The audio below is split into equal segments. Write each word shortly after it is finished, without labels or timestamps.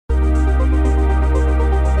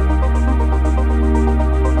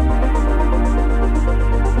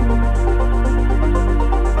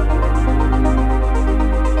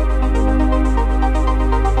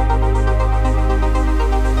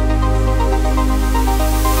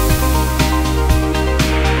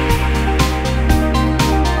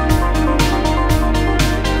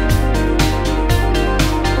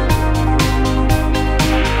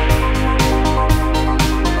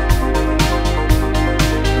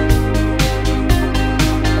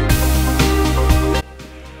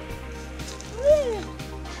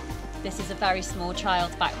very small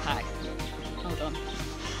child's backpack. Hold on.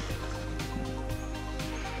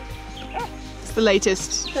 It's the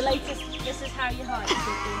latest. The latest, this is how you hide.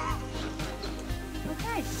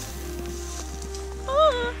 Okay.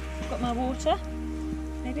 Ah, got my water.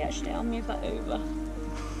 Maybe actually I'll move that over.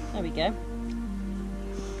 There we go.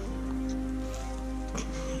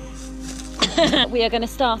 We are going to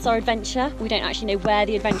start our adventure. We don't actually know where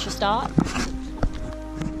the adventure starts.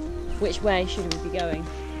 Which way should we be going?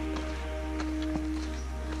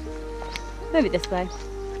 Maybe this way.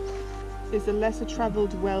 Is the lesser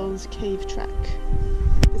travelled Wells Cave Track.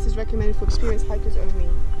 This is recommended for experienced hikers only.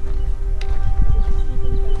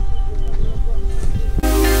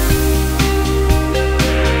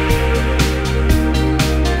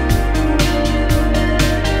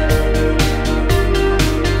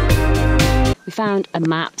 We found a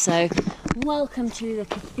map, so welcome to the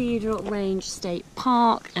Cathedral Range State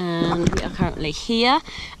Park, and we are currently here.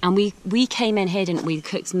 And we came in here, didn't we? The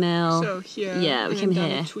Cook's Mill. So here. Yeah, we came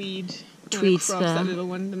here. Tweed Spur. That little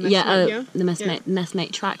one, the Messmate, the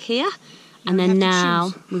Messmate Track here. And then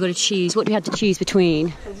now we've got to choose. What do we have to choose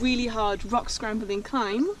between? A really hard rock scrambling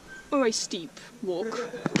climb or a steep walk.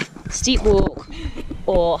 Steep walk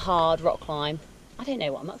or hard rock climb. I don't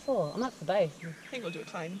know what I'm up for. I'm up for both. I think we'll do a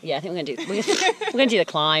climb. Yeah, I think we're gonna do the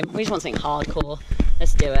climb. We just want something hardcore.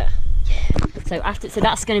 Let's do it. Yeah. So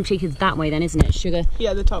that's going to take us that way then, isn't it? Sugar.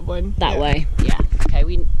 Yeah, the top one. That way. Yeah. Okay.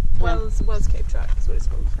 Wells Cave Track is what it's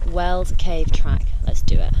called. Wells Cave Track. Let's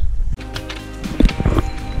do it.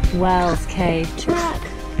 Wells Cave Track.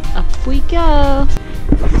 Up we go.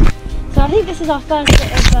 So I think this is our first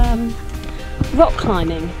bit of rock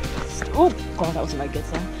climbing. Oh god, that wasn't very good,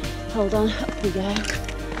 sir. Hold on, up we go.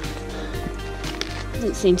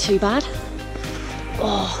 Doesn't seem too bad.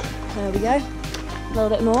 Oh, there we go. A little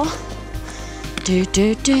bit more. Do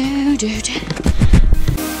do do do do.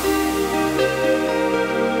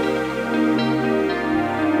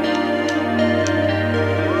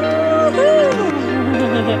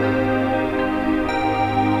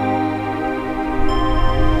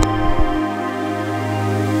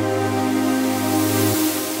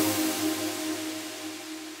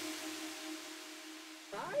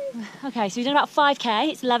 Okay, so we've done about 5k,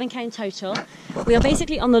 it's 11k in total. We are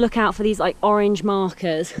basically on the lookout for these like orange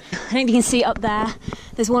markers. I don't know if you can see up there.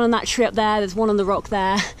 There's one on that tree up there, there's one on the rock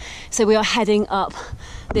there. So we are heading up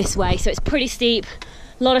this way. So it's pretty steep,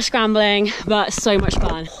 a lot of scrambling, but so much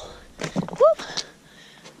fun. Whoop.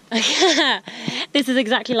 This is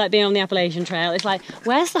exactly like being on the Appalachian Trail. It's like,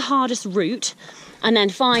 where's the hardest route? And then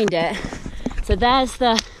find it. So there's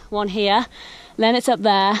the one here, then it's up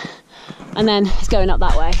there, and then it's going up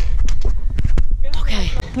that way. Okay,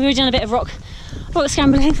 we've done a bit of rock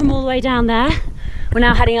scrambling from all the way down there. We're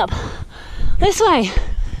now heading up this way.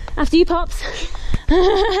 After you, Pops.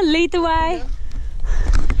 Lead the way.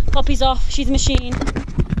 Poppy's off, she's a machine.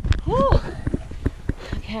 Woo.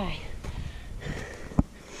 Okay.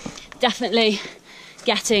 Definitely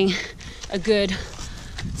getting a good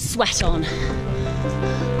sweat on.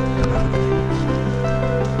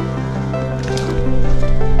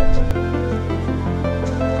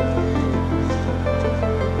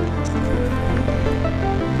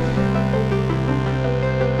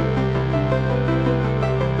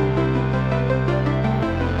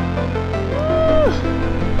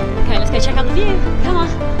 Go check out the view. Come on,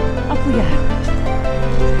 up we go.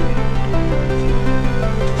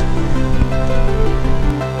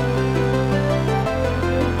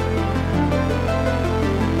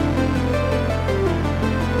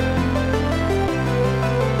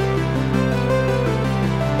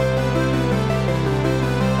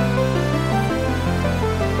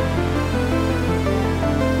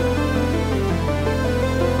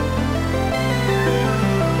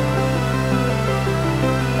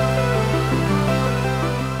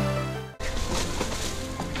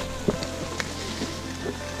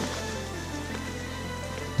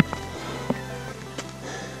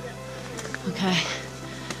 Okay,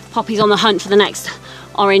 Poppy's on the hunt for the next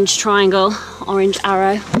orange triangle, orange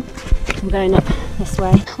arrow. I'm going up this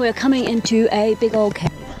way. We're coming into a big old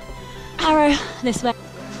cave. Arrow this way.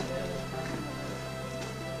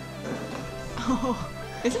 Oh,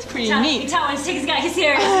 this is pretty neat. neat. You tell when Stig's getting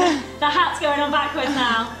serious. The hat's going on backwards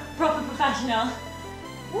now. Proper professional.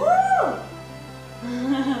 Woo!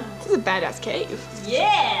 This is a badass cave.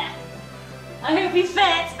 Yeah! I hope we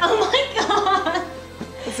fit. Oh my god!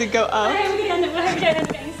 Does it go up? I hope we don't end up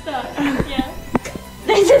getting stuck. Yeah.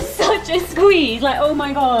 This is such a squeeze. Like, oh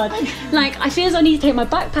my god. Like, I feel as I need to take my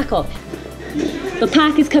backpack off. The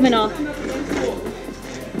pack is coming off.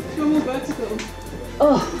 Go more vertical.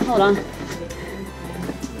 Oh, hold on.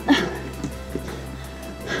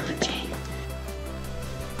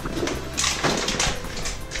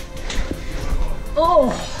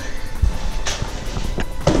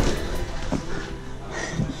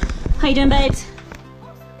 How you doing, babes?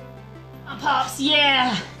 Oh, Pops,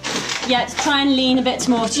 yeah. Yeah, try and lean a bit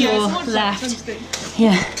more to your left.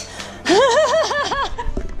 Yeah.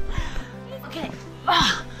 Okay.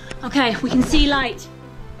 Okay, we can see light.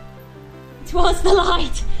 Towards the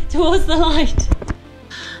light. Towards the light.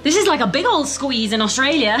 This is like a big old squeeze in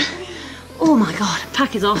Australia. Oh my God,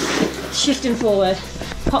 pack is off. Shifting forward.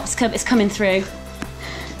 Pops is coming through.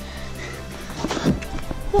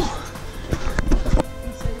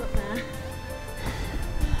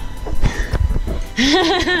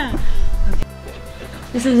 Okay.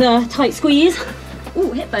 This is a tight squeeze.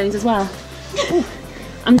 Ooh, hip bones as well. Ooh.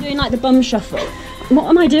 I'm doing like the bum shuffle. What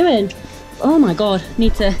am I doing? Oh my God,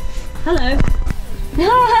 need to, hello.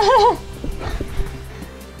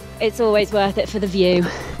 It's always worth it for the view.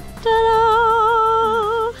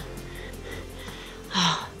 Ta-da!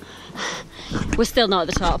 We're still not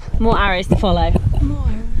at the top. More arrows to follow. More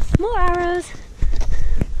arrows. More arrows.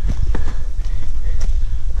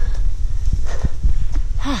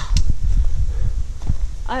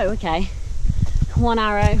 Oh, okay. 1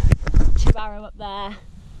 arrow, 2 arrow up there.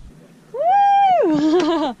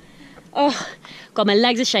 Woo! Oh, God, my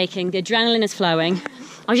legs are shaking. The adrenaline is flowing.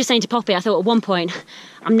 I was just saying to Poppy, I thought at one point,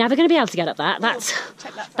 I'm never going to be able to get up that.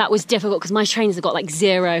 That was difficult because my trainers have got like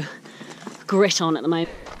 0 grit on at the moment.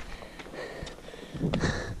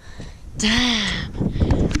 Damn.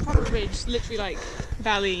 Proper ridge, literally like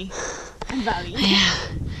valley and valley. Yeah.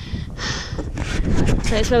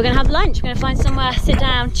 So that's where we're going to have lunch. We're going to find somewhere, sit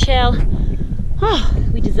down, chill. Oh,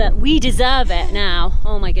 we deserve it now.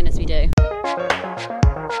 Oh my goodness, we do.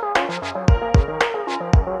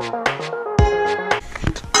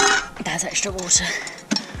 That's extra water.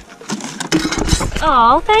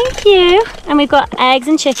 Oh, thank you. And we've got eggs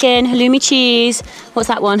and chicken, halloumi cheese. What's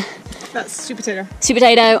that one? That's sweet potato. Sweet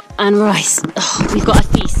potato and rice. Oh, we've got a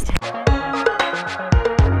feast.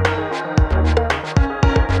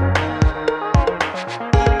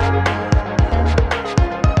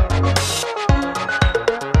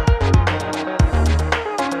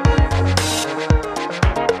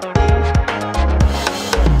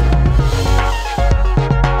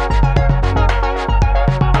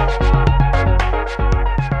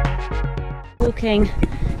 Walking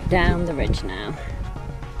down the ridge now.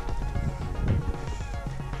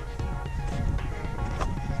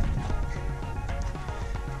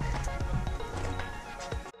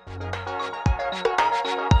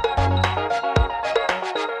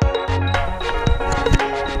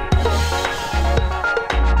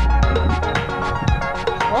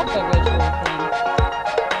 Proper ridge walking.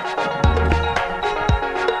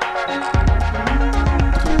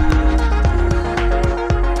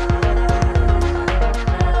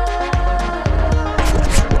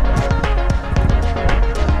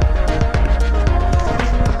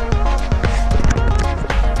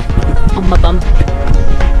 My bum.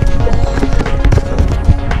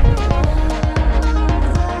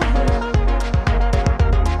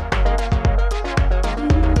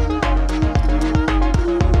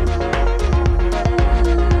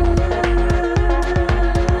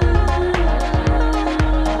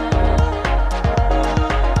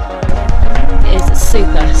 It's super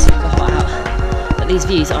hot out, but these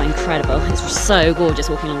views are incredible. It's so gorgeous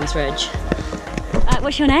walking along this ridge.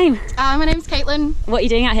 What's your name? My name's Caitlin. What are you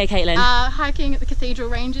doing out here, Caitlin? Hiking at the Cathedral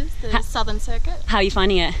Ranges, the southern circuit. How are you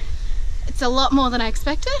finding it? It's a lot more than I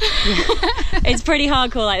expected. Yeah. It's pretty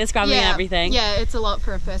hardcore, like the scrambling and everything. Yeah, it's a lot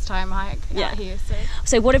for a first time hike out here.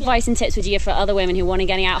 So what advice and tips would you give for other women who want to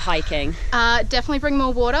get out hiking? Definitely bring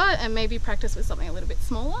more water and maybe practice with something a little bit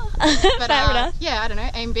smaller. But, fair enough. Yeah, I don't know,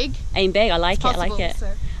 aim big. Aim big, I like it, possible, I like it.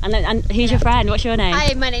 So. And who's your friend? What's your name?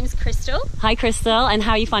 Hi, my name's Crystal. Hi Crystal, and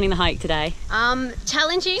how are you finding the hike today?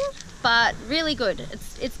 Challenging, but really good.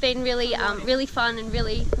 It's been really really fun and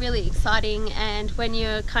really exciting. And when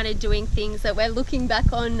you're kind of doing things that we're looking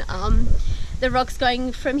back on, the rocks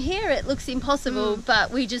going from here, it looks impossible,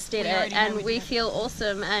 but we just did it, and we feel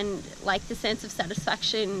awesome. And like the sense of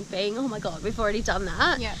satisfaction being, oh my God, we've already done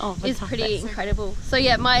that, is pretty incredible. So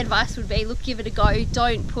yeah, my advice would be, look, give it a go.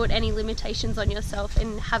 Don't put any limitations on yourself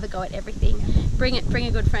and have a go at everything. Bring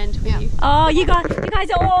a good friend with you. Oh, you guys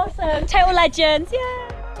are awesome. Total legends. Yeah.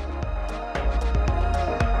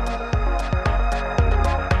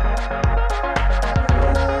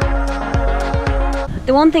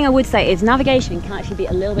 The one thing I would say is navigation can actually be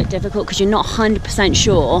a little bit difficult because you're not 100%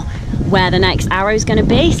 sure where the next arrow is going to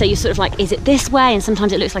be. So you're sort of like, is it this way? And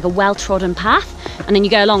sometimes it looks like a well-trodden path, and then you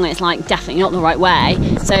go along and it's like definitely not the right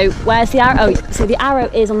way. So where's the arrow? Oh, so the arrow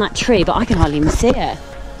is on that tree, but I can hardly even see it.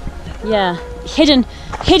 Yeah, hidden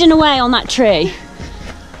away on that tree.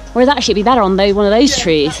 Whereas actually it'd be better on one of those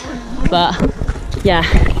trees. But yeah,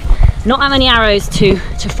 not that many arrows to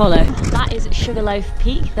follow. That is Sugarloaf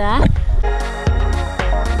Peak there.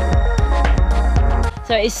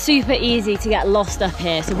 So it's super easy to get lost up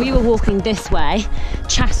here. So we were walking this way,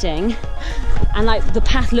 chatting, and like the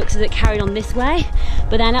path looks as it carried on this way,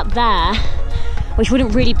 but then up there, which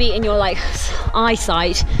wouldn't really be in your like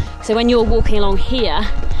eyesight. So when you're walking along here,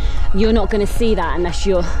 you're not going to see that unless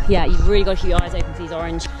you're, yeah, you've really got to keep your eyes open for these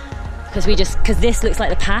orange. Because this looks like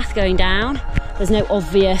the path going down. There's no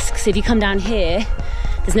obvious, so if you come down here,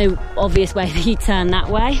 there's no obvious way that you turn that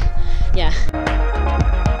way. Yeah.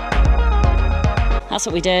 That's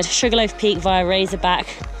what we did. Sugarloaf Peak via Razorback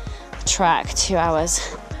Track, 2 hours.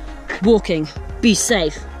 Walking, be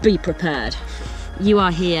safe, be prepared. You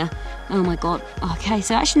are here. Oh my God. Okay,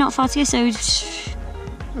 so actually not far to go, so...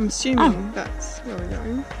 I'm assuming that's where we're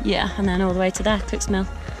going. Yeah, and then all the way to there, Cook's Mill.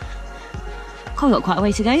 God, we've got quite a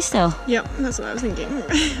way to go still. Yep, that's what I was thinking.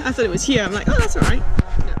 I thought it was here. I'm like, oh, that's all right.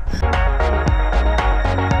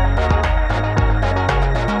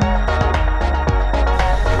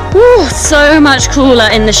 Woo, so much cooler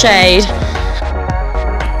in the shade.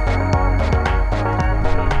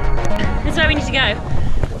 This is where we need to go.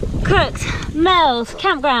 Cook's Mills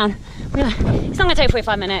Campground. It's not going to take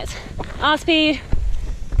 45 minutes. Our speed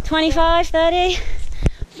 25, 30.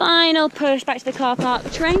 Final push back to the car park. The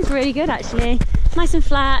terrain's really good actually. Nice and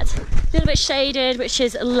flat, a little bit shaded, which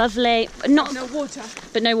is lovely. No water.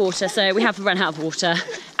 But no water, so we have run out of water.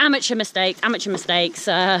 Amateur mistakes.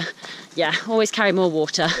 Yeah, always carry more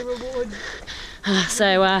water.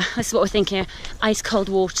 So this is what we're thinking. Ice cold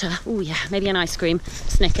water. Oh yeah, maybe an ice cream.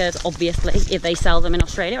 Snickers, obviously, if they sell them in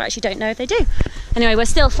Australia. I actually don't know if they do. Anyway, we're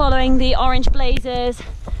still following the orange blazes.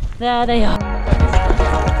 There they are.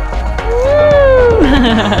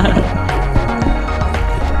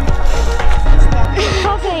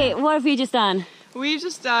 Poppy, what have you just done? We've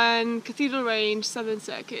just done Cathedral Range Southern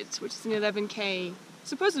Circuit, which is an 11k,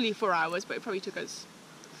 supposedly 4 hours, but it probably took us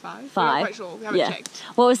 5. We're not quite sure, we haven't checked.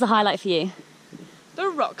 What was the highlight for you? The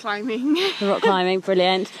rock climbing. The rock climbing,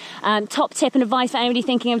 brilliant. Top tip and advice for anybody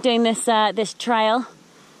thinking of doing this this trail?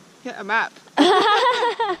 Get a map.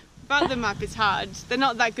 But the map is hard. They're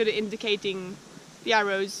not that good at indicating the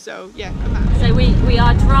arrows, so yeah, a map. So we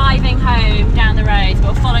are driving home down the road,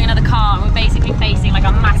 but we're following another car and we're basically facing like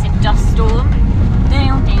a massive dust storm.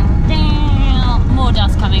 Down, down, down. More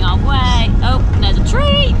dust coming our way.